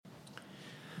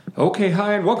Okay,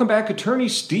 hi, and welcome back, Attorney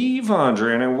Steve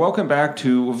Vondran, and welcome back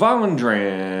to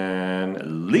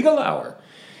Vondran Legal Hour.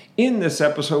 In this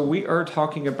episode, we are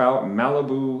talking about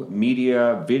Malibu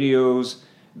Media videos,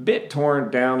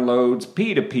 BitTorrent downloads,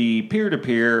 P2P,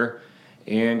 peer-to-peer,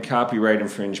 and copyright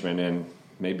infringement, and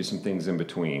maybe some things in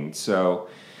between. So,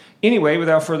 anyway,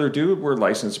 without further ado, we're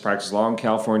licensed to practice law in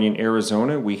California and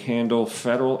Arizona. We handle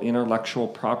federal intellectual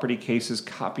property cases,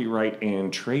 copyright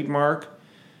and trademark,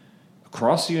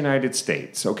 across the United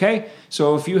States, okay?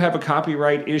 So if you have a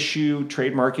copyright issue,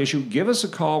 trademark issue, give us a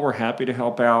call. We're happy to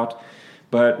help out.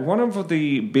 But one of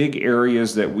the big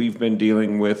areas that we've been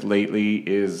dealing with lately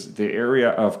is the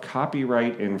area of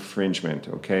copyright infringement,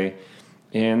 okay?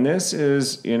 And this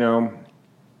is,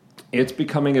 it's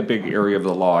becoming a big area of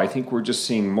the law. I think we're just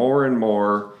seeing more and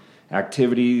more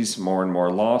activities, more and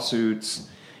more lawsuits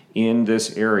in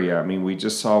this area. I mean, we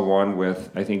just saw one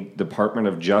with, I think, Department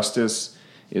of Justice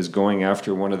is going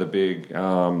after one of the big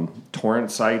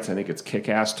torrent sites. I think it's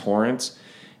Kick-Ass Torrents.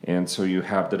 And so you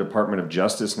have the Department of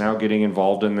Justice now getting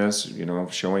involved in this,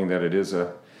 showing that it is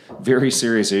a very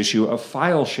serious issue of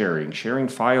file sharing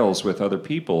files with other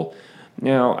people.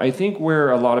 Now, I think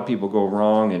where a lot of people go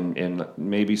wrong, and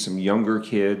maybe some younger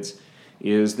kids,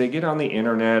 is they get on the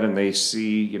internet and they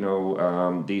see,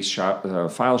 these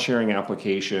file sharing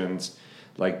applications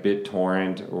like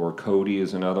BitTorrent or Kodi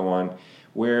is another one,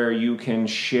 where you can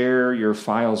share your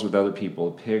files with other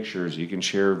people, pictures, you can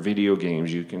share video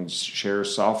games, you can share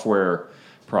software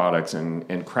products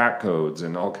and crack codes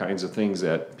and all kinds of things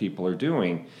that people are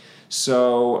doing.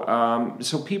 So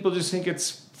people just think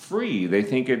it's free. They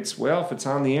think it's, well, if it's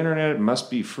on the internet, it must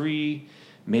be free.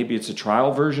 Maybe it's a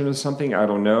trial version of something, I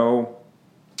don't know.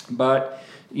 But,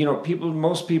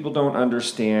 most people don't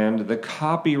understand the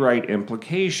copyright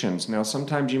implications. Now,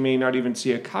 sometimes you may not even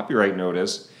see a copyright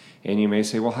notice, and you may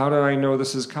say, well, how did I know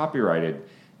this is copyrighted?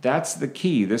 That's the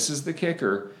key. This is the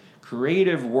kicker.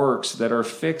 Creative works that are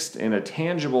fixed in a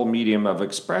tangible medium of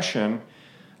expression,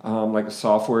 like a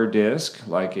software disc,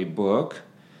 like a book,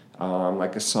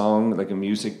 like a song, like a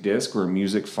music disc or a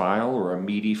music file or a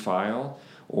MIDI file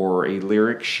or a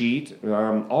lyric sheet,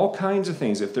 all kinds of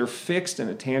things. If they're fixed in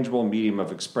a tangible medium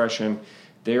of expression,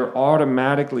 they're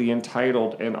automatically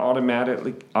entitled and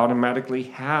automatically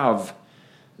have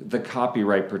the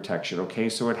copyright protection, okay?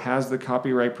 So it has the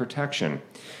copyright protection.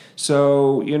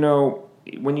 So,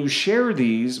 when you share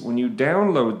these, when you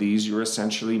download these, you're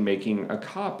essentially making a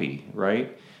copy,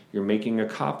 right? You're making a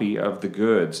copy of the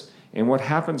goods. And what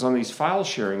happens on these file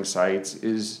sharing sites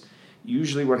is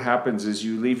usually what happens is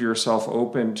you leave yourself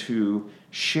open to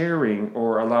sharing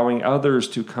or allowing others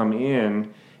to come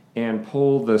in and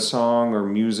pull the song or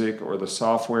music or the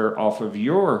software off of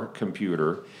your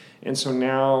computer. And so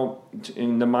now,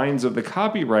 in the minds of the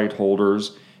copyright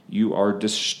holders, you are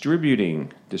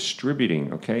distributing,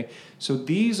 okay? So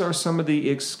these are some of the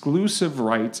exclusive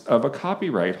rights of a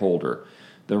copyright holder: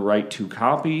 the right to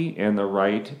copy and the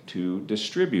right to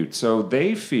distribute. So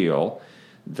they feel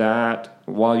that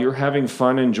while you're having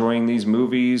fun enjoying these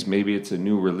movies, maybe it's a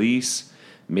new release,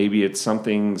 maybe it's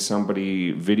something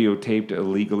somebody videotaped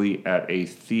illegally at a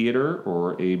theater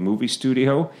or a movie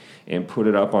studio and put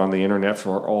it up on the internet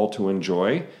for all to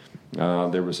enjoy.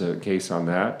 There was a case on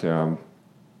that.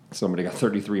 Somebody got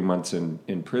 33 months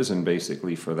in prison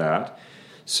basically for that.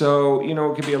 So,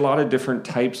 it could be a lot of different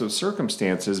types of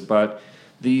circumstances, but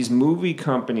these movie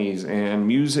companies and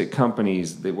music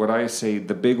companies, what I say,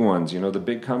 the big ones, the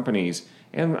big companies,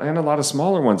 and a lot of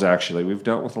smaller ones actually, we've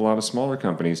dealt with a lot of smaller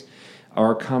companies,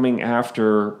 are coming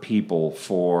after people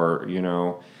for,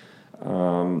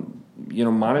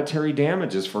 monetary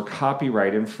damages for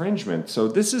copyright infringement. So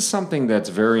this is something that's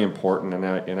very important,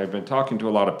 and I've been talking to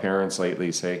a lot of parents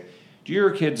lately, say, do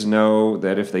your kids know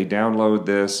that if they download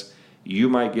this, you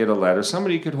might get a letter?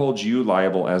 Somebody could hold you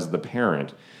liable as the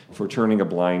parent for turning a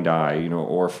blind eye,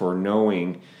 or for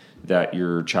knowing that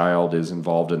your child is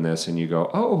involved in this, and you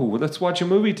go, oh, well, let's watch a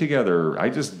movie together. I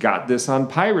just got this on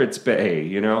Pirates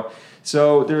Bay,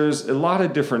 So there's a lot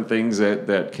of different things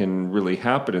that can really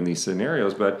happen in these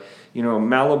scenarios. But,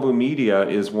 Malibu Media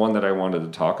is one that I wanted to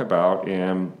talk about.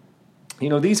 And,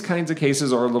 these kinds of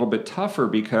cases are a little bit tougher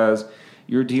because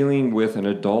you're dealing with an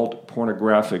adult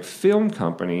pornographic film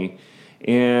company.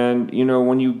 And,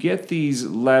 when you get these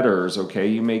letters, okay,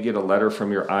 you may get a letter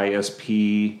from your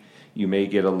ISP. You may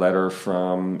get a letter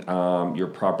from your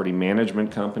property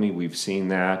management company. We've seen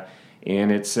that.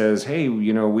 And it says, hey,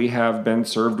 we have been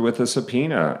served with a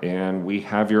subpoena and we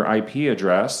have your IP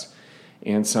address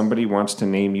and somebody wants to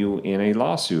name you in a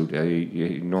lawsuit,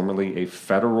 normally a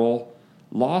federal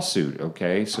lawsuit,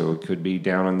 okay? So it could be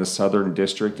down in the Southern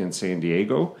District in San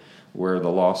Diego, where the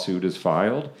lawsuit is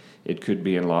filed. It could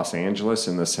be in Los Angeles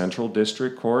in the Central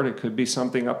District Court. It could be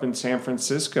something up in San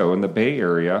Francisco in the Bay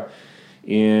Area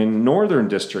in Northern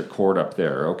District Court up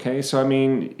there, okay? So, I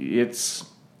mean, it's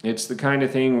the kind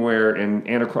of thing where,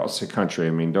 and across the country,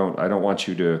 I mean, I don't want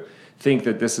you to think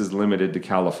that this is limited to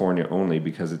California only,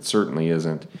 because it certainly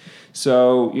isn't.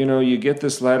 So, you get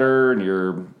this letter and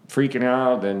you're freaking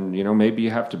out, then, maybe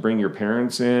you have to bring your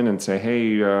parents in and say,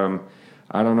 hey,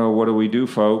 I don't know, what do we do,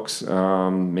 folks?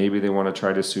 Maybe they want to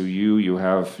try to sue you. You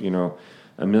have,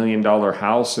 $1 million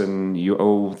house and you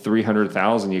owe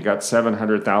 $300,000. You got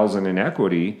 $700,000 in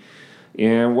equity.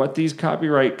 And what these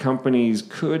copyright companies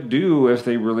could do if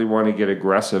they really want to get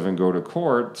aggressive and go to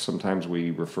court, sometimes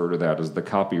we refer to that as the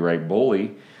copyright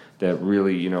bully that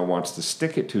really, wants to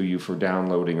stick it to you for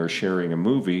downloading or sharing a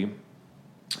movie.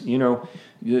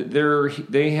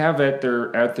 They have at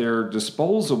their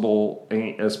disposal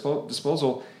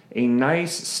a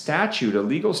nice statute, a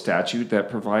legal statute that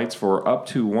provides for up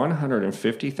to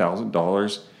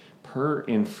 $150,000 per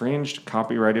infringed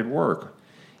copyrighted work.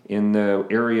 In the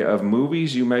area of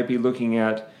movies, you might be looking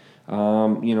at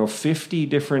 50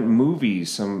 different movies,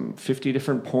 some 50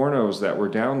 different pornos that were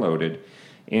downloaded.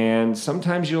 And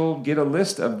sometimes you'll get a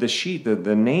list of the sheet,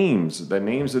 the names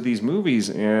of these movies,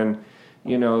 and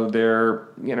they're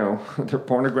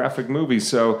pornographic movies.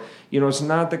 So, it's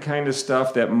not the kind of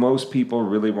stuff that most people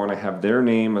really want to have their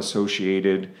name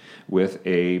associated with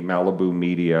a Malibu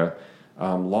Media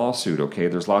lawsuit, okay?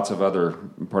 There's lots of other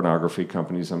pornography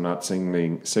companies. I'm not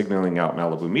signaling out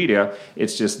Malibu Media.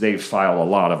 It's just they've filed a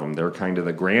lot of them. They're kind of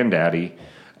the granddaddy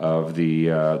of the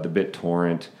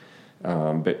BitTorrent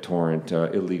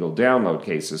illegal download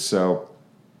cases. So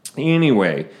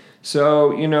anyway,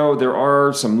 there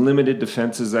are some limited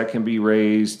defenses that can be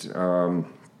raised.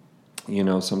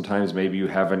 Sometimes maybe you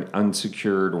have an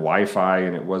unsecured Wi-Fi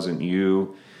and it wasn't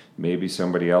you. Maybe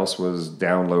somebody else was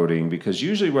downloading, because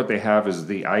usually what they have is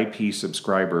the IP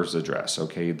subscriber's address,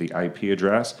 okay, the IP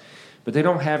address, but they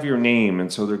don't have your name,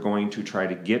 and so they're going to try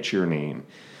to get your name.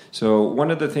 So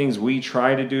one of the things we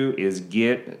try to do is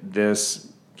get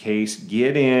this case,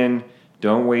 get in,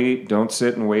 don't wait, don't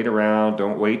sit and wait around,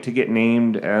 don't wait to get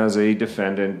named as a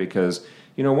defendant, because,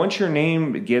 once your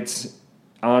name gets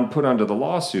put onto the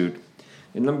lawsuit,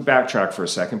 and let me backtrack for a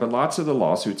second, but lots of the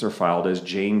lawsuits are filed as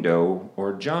Jane Doe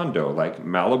or John Doe, like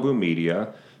Malibu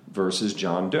Media versus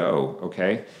John Doe,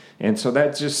 okay? And so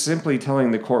that's just simply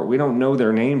telling the court, we don't know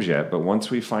their names yet, but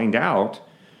once we find out,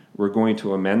 we're going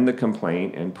to amend the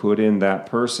complaint and put in that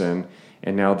person,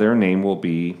 and now their name will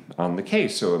be on the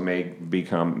case. So it may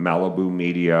become Malibu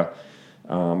Media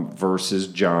versus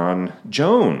John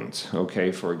Jones,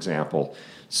 okay, for example.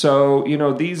 So,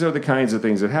 these are the kinds of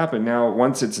things that happen. Now,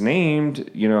 once it's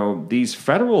named, these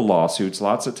federal lawsuits,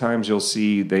 lots of times you'll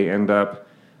see they end up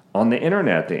on the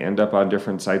internet. They end up on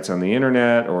different sites on the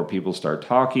internet, or people start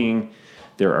talking.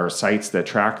 There are sites that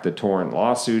track the torrent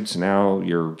lawsuits. Now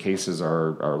your cases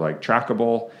are like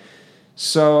trackable.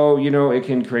 So, it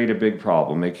can create a big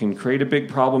problem. It can create a big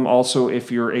problem also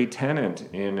if you're a tenant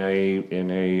in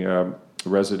a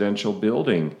residential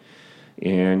building,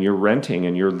 and you're renting,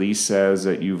 and your lease says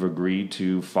that you've agreed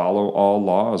to follow all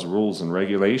laws, rules, and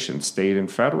regulations, state and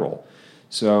federal.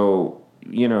 So,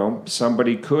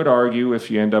 somebody could argue, if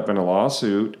you end up in a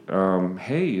lawsuit,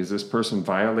 hey, is this person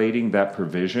violating that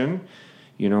provision?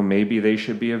 Maybe they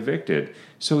should be evicted.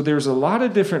 So there's a lot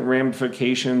of different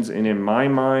ramifications, and in my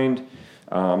mind,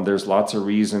 there's lots of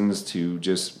reasons to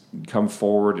just come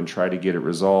forward and try to get it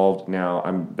resolved. Now,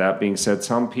 that being said,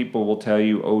 some people will tell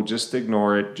you, oh, just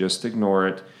ignore it, it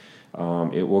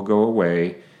will go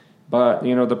away. But,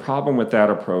 the problem with that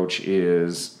approach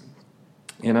is,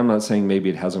 and I'm not saying maybe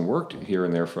it hasn't worked here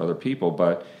and there for other people,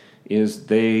 but is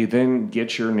they then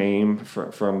get your name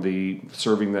from the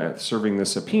serving the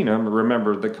subpoena.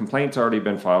 Remember, the complaint's already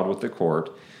been filed with the court.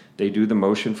 They do the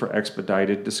motion for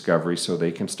expedited discovery so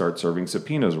they can start serving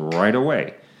subpoenas right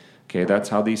away. Okay, that's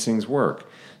how these things work.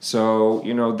 So,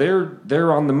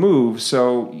 they're on the move,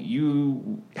 so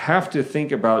you have to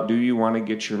think about, do you want to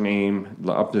get your name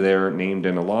up there named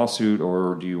in a lawsuit,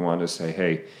 or do you want to say,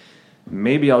 hey,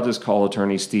 maybe I'll just call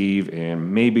Attorney Steve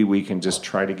and maybe we can just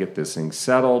try to get this thing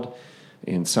settled.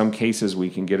 In some cases,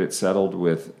 we can get it settled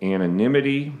with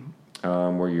anonymity,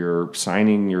 where you're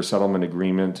signing your settlement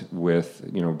agreement with,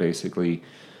 basically,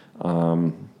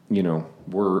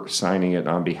 we're signing it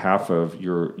on behalf of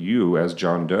you as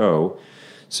John Doe.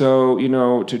 So,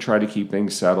 to try to keep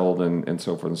things settled and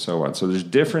so forth and so on. So there's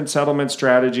different settlement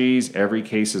strategies. Every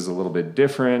case is a little bit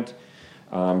different.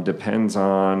 Depends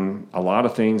on a lot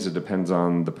of things. It depends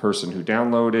on the person who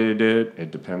downloaded it.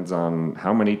 It depends on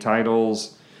how many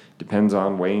titles. Depends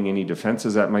on weighing any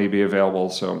defenses that may be available.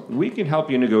 So we can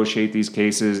help you negotiate these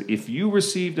cases. If you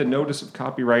received a notice of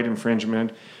copyright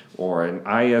infringement or an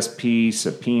ISP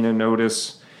subpoena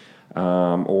notice,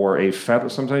 or a federal,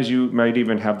 sometimes you might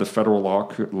even have the federal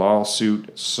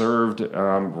lawsuit served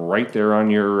right there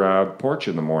on your porch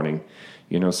in the morning.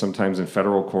 You know, sometimes in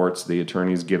federal courts, the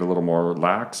attorneys get a little more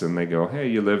lax and they go, hey,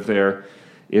 you live there.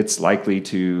 It's likely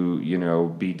to, you know,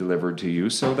 be delivered to you.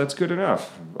 So that's good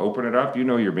enough. Open it up. You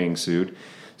know you're being sued.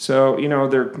 So, you know,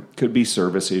 there could be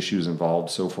service issues involved,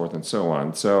 so forth and so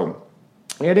on. So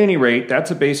at any rate,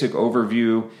 that's a basic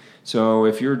overview. So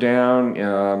if you're down,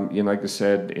 like I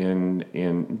said,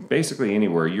 in basically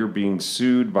anywhere, you're being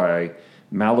sued by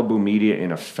Malibu Media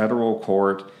in a federal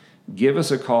court, give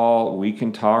us a call. We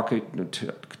can talk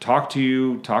to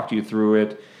you through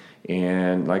it.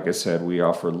 And like I said, we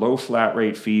offer low flat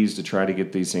rate fees to try to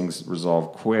get these things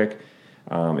resolved quick.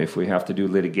 If we have to do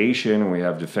litigation and we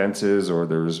have defenses, or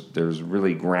there's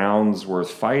really grounds worth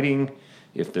fighting,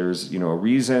 if there's, a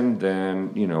reason,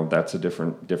 then, that's a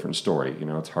different story.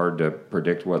 It's hard to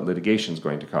predict what litigation is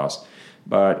going to cost.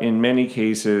 But in many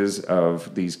cases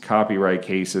of these copyright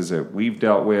cases that we've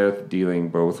dealt with, dealing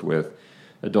both with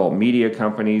adult media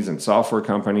companies and software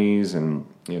companies and,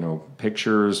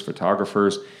 pictures,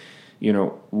 photographers,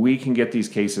 we can get these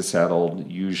cases settled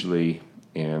usually.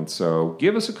 And so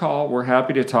give us a call. We're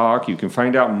happy to talk. You can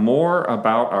find out more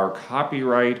about our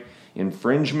copyright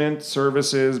infringement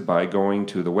services by going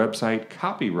to the website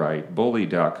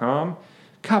copyrightbully.com,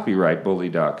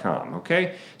 copyrightbully.com.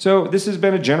 Okay? So this has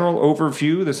been a general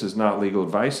overview. This is not legal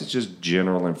advice. It's just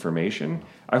general information.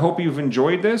 I hope you've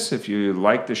enjoyed this. If you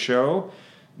like the show,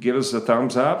 give us a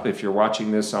thumbs up. If you're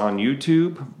watching this on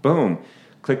YouTube, boom.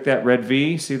 Click that red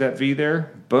V. See that V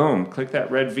there? Boom. Click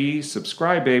that red V.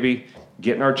 Subscribe, baby.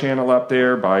 Getting our channel up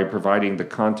there by providing the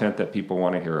content that people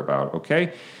want to hear about,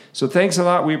 okay? So thanks a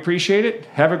lot. We appreciate it.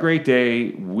 Have a great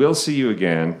day. We'll see you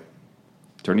again.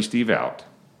 Attorney Steve out.